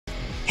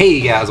Hey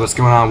guys, what's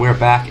going on? We're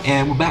back,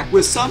 and we're back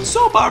with some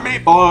Super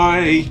Meat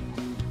Boy.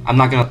 I'm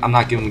not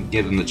gonna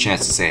give him the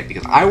chance to say it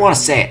because I want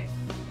to say it.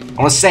 I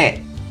want to say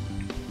it.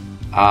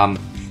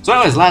 So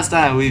anyways, last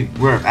time we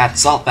were at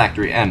Salt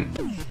Factory, and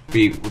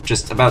we were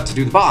just about to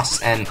do the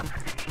boss and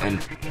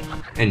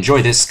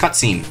enjoy this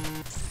cutscene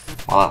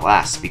while it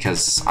lasts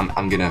because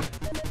I'm gonna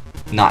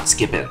not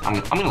skip it.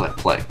 I'm gonna let it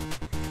play.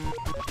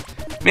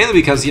 Mainly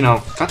because, you know,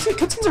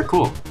 cutscenes are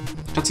cool.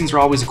 Cutscenes are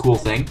always a cool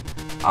thing.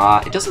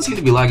 It doesn't seem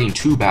to be lagging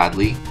too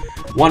badly.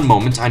 One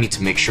moment, I need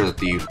to make sure that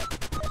the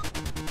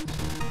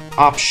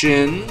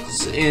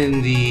options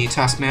in the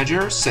task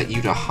manager set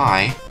you to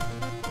high.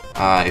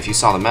 If you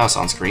saw the mouse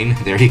on screen,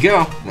 there you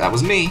go. That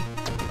was me.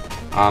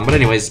 But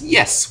anyways,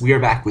 yes, we are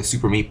back with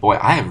Super Meat Boy.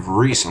 I have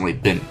recently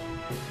been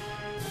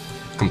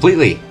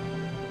completely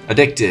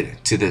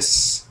addicted to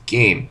this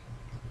game.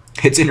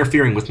 It's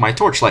interfering with my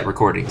Torchlight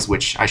recordings,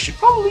 which I should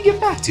probably get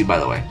back to, by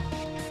the way.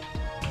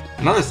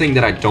 Another thing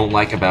that I don't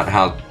like about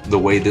how the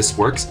way this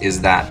works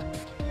is that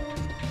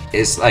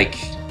it's like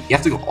you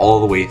have to go all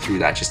the way through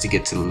that just to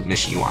get to the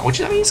mission you want,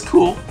 which I mean is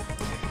cool,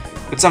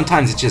 but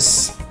sometimes it's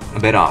just a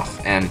bit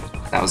off, and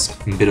that was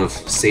a bit of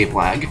save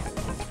lag.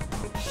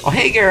 Oh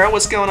hey girl,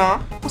 what's going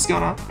on? What's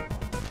going on?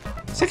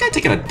 Is that guy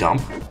taking a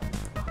dump?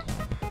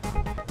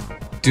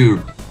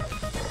 Dude,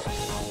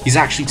 he's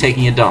actually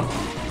taking a dump.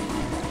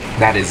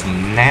 That is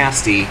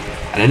nasty.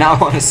 I did not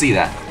want to see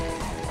that.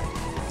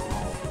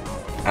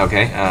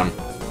 Okay,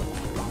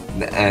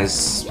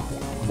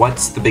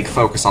 what's the big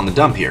focus on the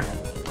dump here?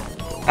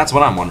 That's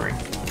what I'm wondering.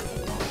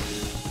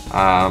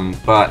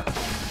 But,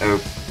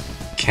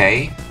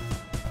 okay.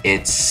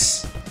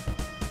 Is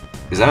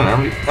that an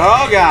army?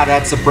 Oh god,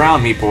 that's a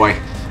brown meat boy.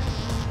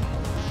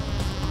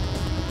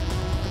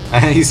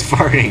 He's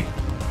farting.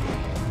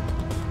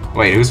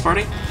 Wait, who's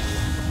farting?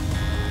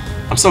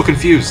 I'm so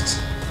confused.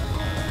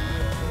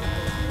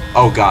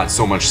 Oh god,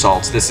 so much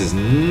salt. This is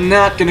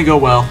not gonna go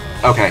well.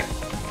 Okay.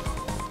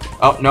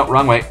 Oh, no,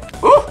 wrong way.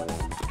 Ooh!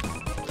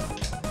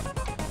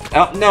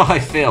 Oh, no, I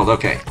failed.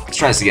 Okay, let's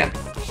try this again.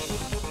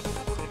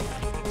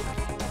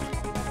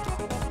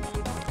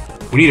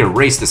 We need to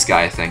race this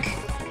guy, I think.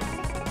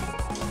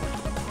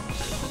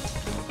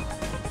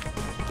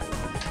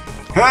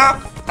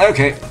 Ah,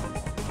 okay.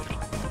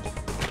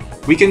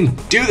 We can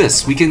do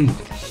this. We can...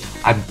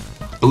 I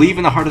believe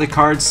in the heart of the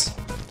cards.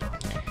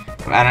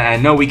 And I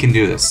know we can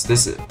do this.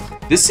 This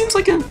seems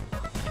like a...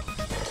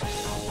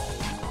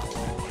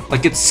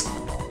 Like it's...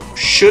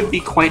 should be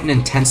quite an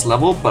intense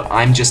level, but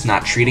I'm just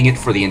not treating it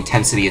for the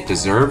intensity it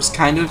deserves,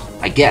 kind of,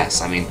 I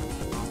guess. I mean,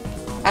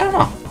 I don't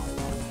know.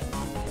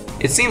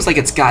 It seems like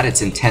it's got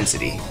its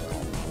intensity.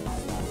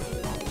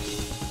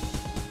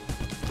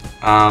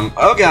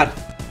 Oh god.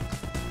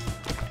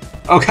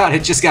 Oh god,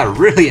 it just got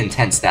really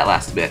intense that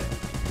last bit.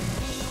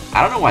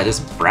 I don't know why this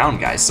brown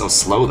guy's so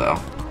slow, though.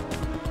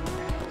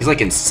 He's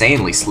like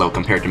insanely slow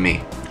compared to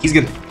me.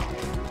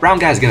 Brown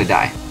guy's gonna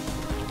die.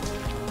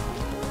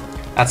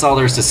 That's all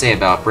there is to say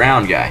about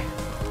brown guy.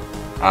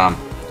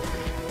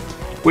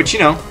 Which, you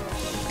know,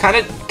 kind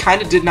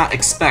of did not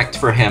expect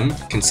for him,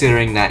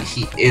 considering that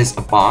he is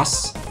a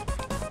boss.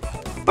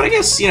 But I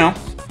guess, you know,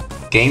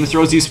 game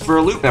throws you for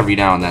a loop every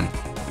now and then.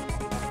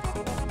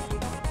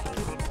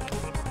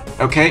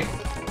 Okay.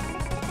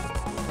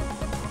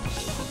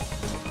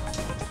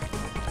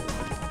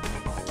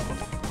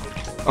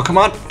 Oh, come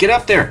on, get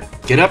up there.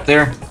 Get up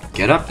there.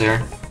 Get up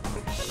there.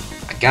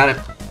 I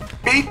gotta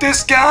beat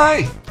this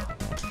guy.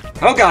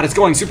 Oh god, it's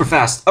going super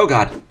fast. Oh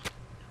god.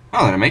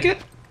 Oh, did I make it?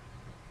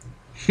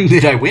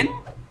 Did I win?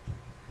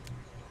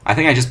 I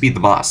think I just beat the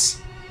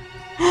boss.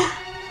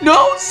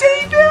 No,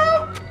 save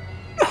him!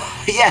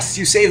 Yes,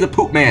 you saved the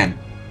poop man.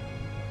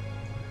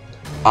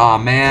 Aw,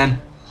 man.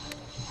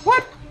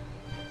 What?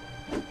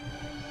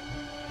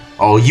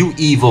 Oh, you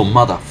evil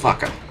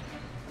motherfucker.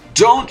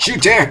 Don't you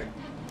dare!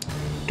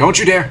 Don't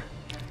you dare!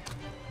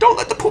 Don't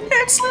let the poop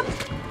man slip!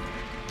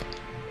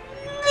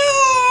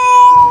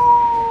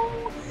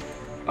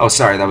 Oh,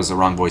 sorry, that was the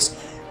wrong voice.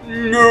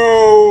 No!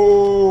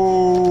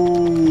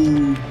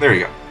 There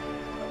you go.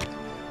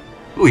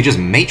 Ooh, he just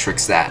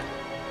matrixed that.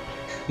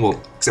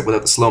 Well, except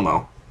without the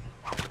slow-mo.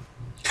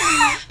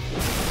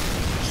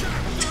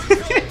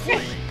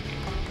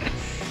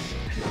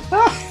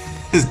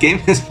 This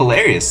game is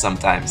hilarious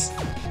sometimes.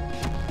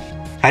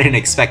 I didn't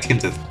expect him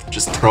to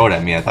just throw it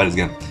at me. I thought he was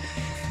gonna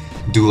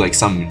do like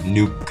some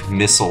nuke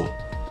missile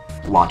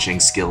launching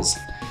skills.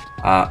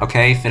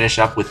 Okay, finish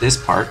up with this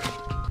part.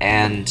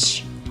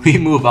 And we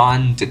move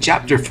on to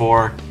Chapter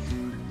 4,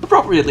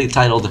 appropriately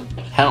titled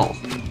Hell.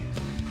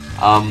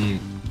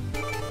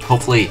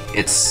 Hopefully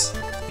it's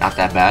not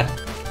that bad.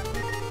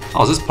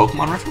 Oh, is this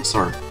Pokemon reference,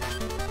 or?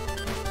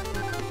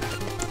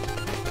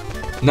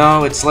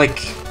 No, it's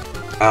like,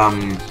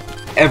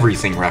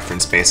 everything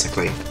reference,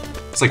 basically.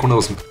 It's like one of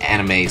those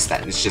animes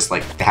that it's just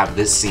like, they have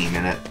this scene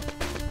in it.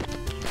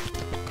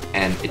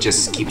 And it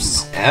just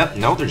keeps,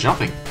 no, they're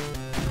jumping.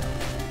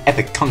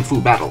 Epic Kung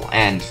Fu battle,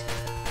 and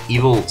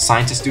Evil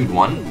Scientist Dude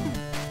won?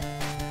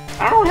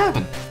 I don't know what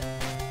happened.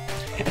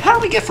 How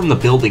do we get from the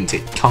building to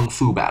Kung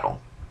Fu battle?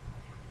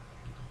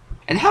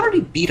 And how did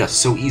he beat us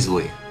so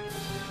easily?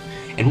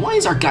 And why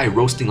is our guy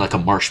roasting like a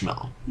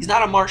marshmallow? He's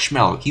not a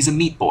marshmallow, he's a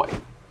meat boy.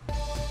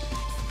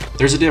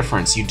 There's a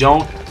difference. You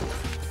don't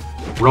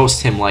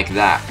roast him like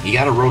that. You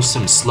gotta roast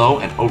him slow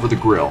and over the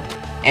grill.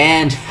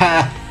 And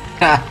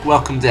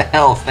welcome to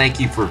hell. Thank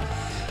you for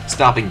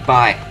stopping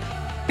by.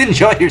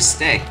 Enjoy your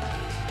stay.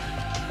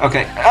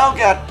 Okay. Oh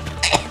god.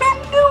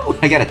 Oh no.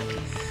 I gotta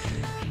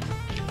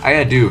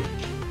do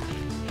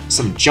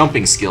some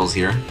jumping skills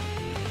here,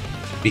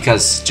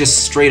 because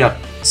just straight up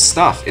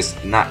stuff is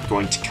not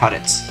going to cut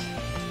it.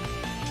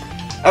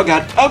 Oh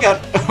god. Oh god.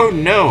 Oh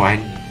no.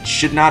 I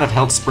should not have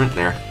held sprint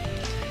there.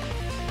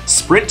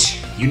 Sprint,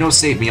 you know,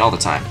 saved me all the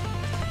time.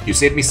 You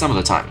saved me some of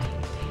the time,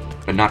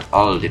 but not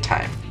all the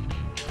time.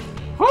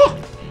 Woo!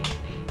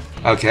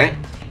 Okay.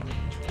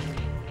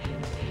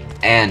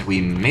 And we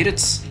made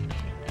it.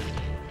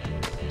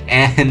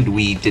 And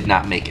we did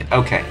not make it.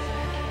 Okay.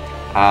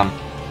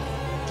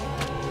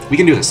 We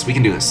can do this. We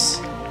can do this.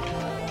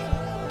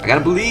 I gotta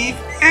believe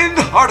in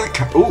the heart of the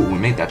car. Oh, we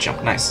made that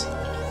jump. Nice.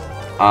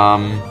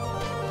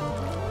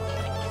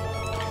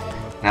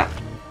 Now,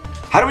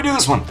 how do we do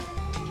this one?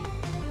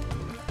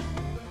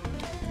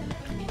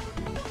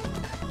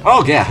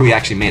 Oh yeah, we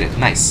actually made it.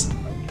 Nice.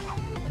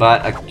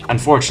 But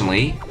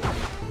unfortunately,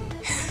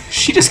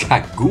 she just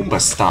got Goomba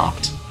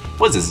stomped.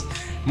 What is this?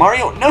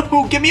 Mario? No,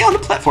 get me on the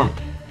platform.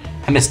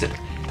 I missed it.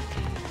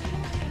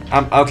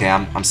 Okay,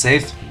 I'm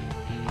safe.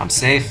 I'm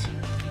safe.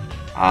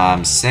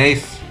 I'm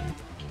safe.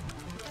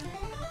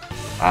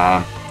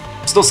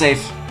 Still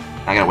safe.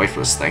 I gotta wait for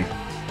this thing.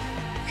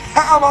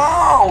 Come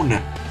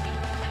on!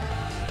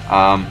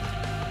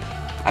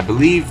 I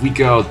believe we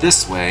go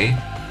this way,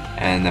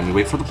 and then we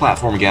wait for the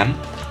platform again.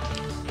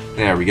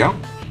 There we go.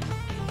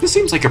 This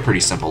seems like a pretty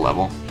simple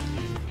level.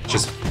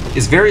 Just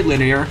is very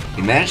linear.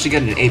 We managed to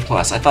get an A+.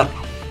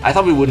 I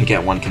thought we wouldn't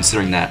get one,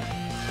 considering that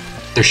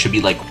there should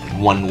be like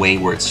one way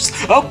where it's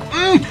just no,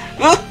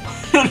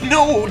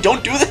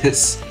 don't do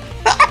this.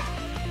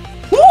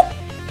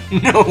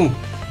 No.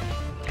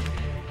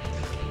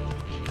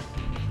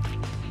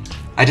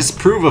 I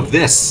disapprove of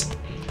this.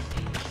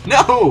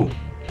 No.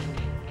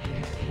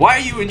 Why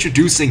are you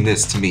introducing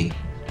this to me?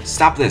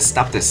 Stop this.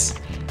 Stop this.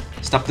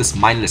 Stop this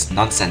mindless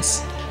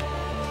nonsense.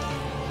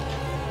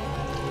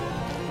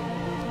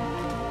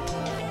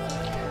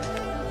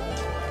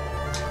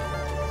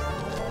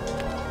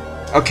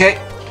 Okay.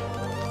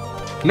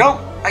 No,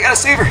 I gotta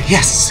save her.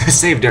 Yes, I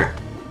saved her.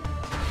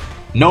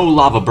 No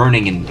lava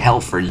burning in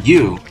hell for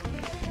you.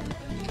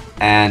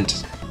 And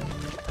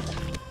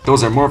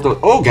those are more of those.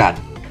 Oh god.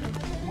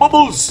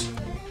 Bubbles.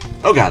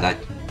 Oh god, I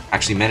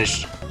actually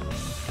managed.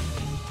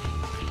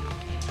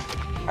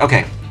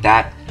 Okay,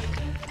 that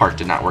part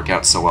did not work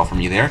out so well for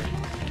me there.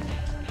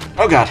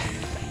 Oh god.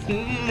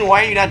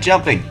 Why are you not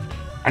jumping?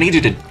 I need you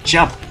to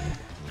jump.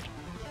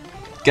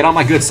 Get on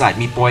my good side,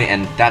 meat boy,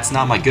 and that's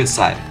not my good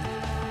side.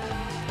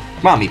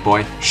 Come on, meat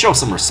boy. Show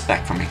some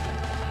respect for me.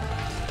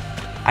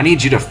 I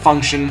need you to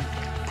function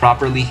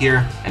properly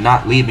here and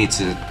not lead me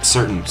to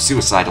certain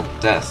suicidal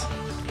death.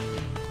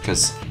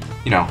 Because,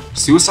 you know,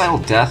 suicidal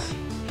death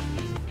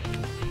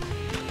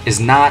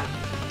is not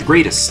the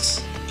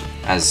greatest,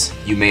 as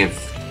you may have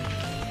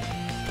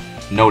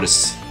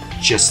noticed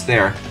just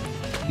there.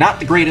 Not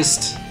the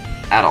greatest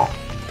at all.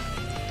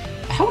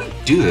 How do we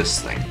do this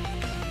thing?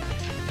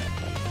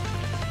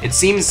 It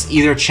seems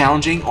either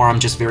challenging or I'm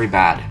just very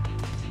bad.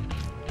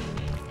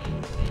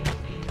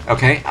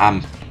 Okay,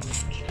 I'm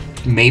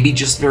maybe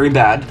just very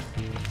bad.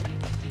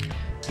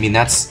 I mean,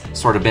 that's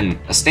sort of been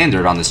a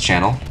standard on this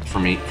channel for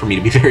me to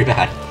be very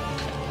bad.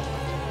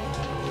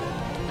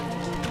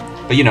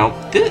 But you know,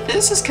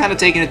 this is kind of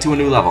taking it to a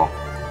new level.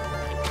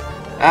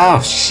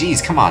 Oh,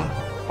 jeez, come on.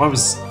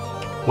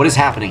 What is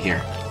happening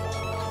here?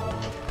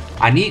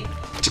 I need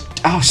to,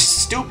 oh,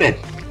 stupid.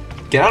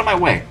 Get out of my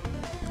way.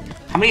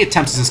 How many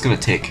attempts is this gonna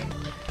take?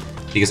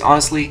 Because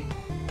honestly,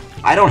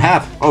 I don't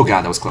have, oh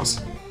god, that was close.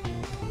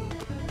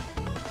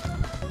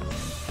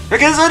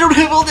 Because I don't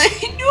have all day.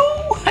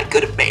 No, I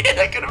could have made it.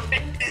 I could have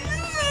made it.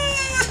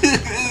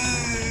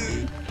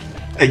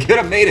 I could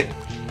have made it.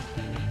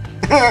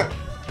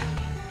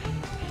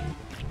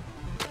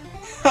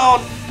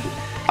 Oh,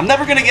 I'm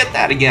never gonna get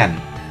that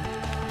again.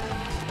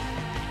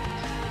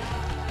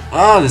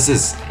 Oh, this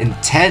is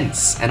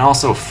intense and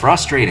also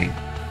frustrating.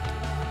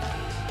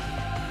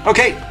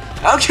 Okay.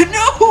 Okay,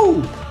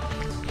 no!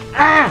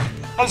 That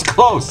was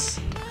close.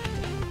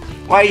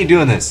 Why are you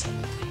doing this?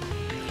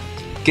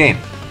 Game.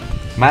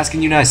 I'm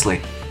asking you nicely.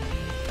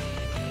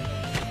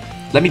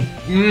 Let me...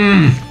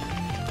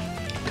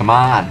 Come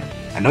on.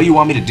 I know you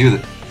want me to do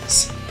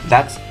this.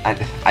 That's...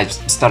 I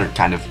stuttered,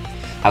 kind of.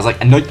 I was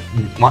like, I know you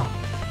want...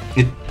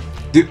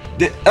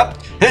 Up!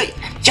 Hey!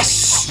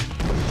 Yes!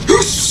 A+.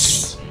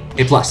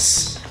 A+.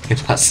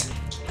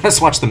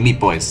 Let's watch the Meat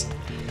Boys.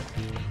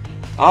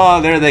 Oh,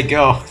 there they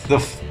go. The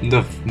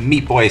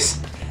Meat Boys.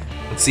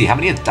 Let's see, how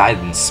many have died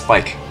in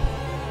Spike?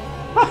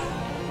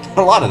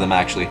 A lot of them,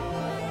 actually.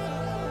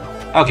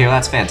 Okay, well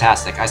that's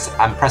fantastic.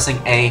 I'm pressing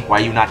A.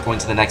 Why are you not going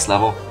to the next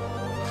level?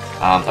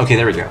 Okay,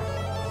 there we go.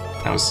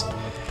 That was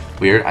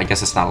Weird, I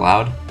guess it's not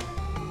allowed.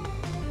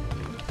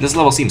 This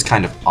level seems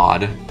kind of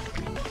odd.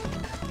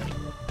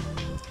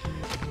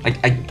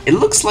 It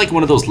looks like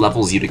one of those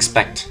levels you'd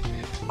expect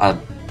a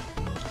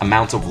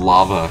amount of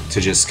lava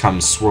to just come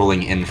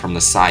swirling in from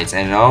the sides,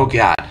 and oh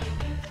god.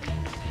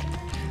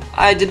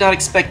 I did not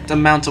expect the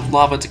amount of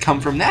lava to come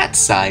from that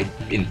side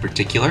in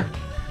particular.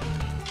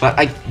 But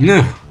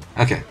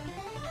okay.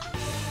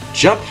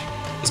 Jump.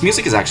 This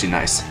music is actually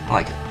nice. I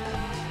like it.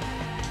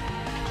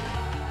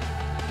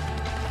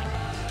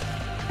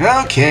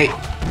 Okay.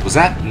 Was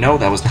that? No,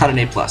 that was not an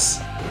A+.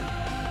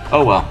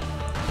 Oh well.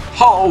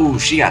 Oh,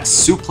 she got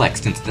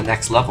suplexed into the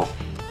next level.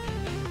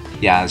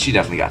 Yeah, she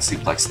definitely got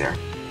suplexed there.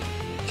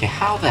 Okay,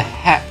 how the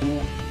heck?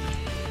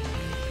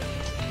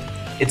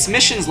 It's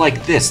missions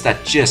like this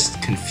that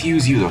just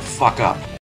confuse you the fuck up.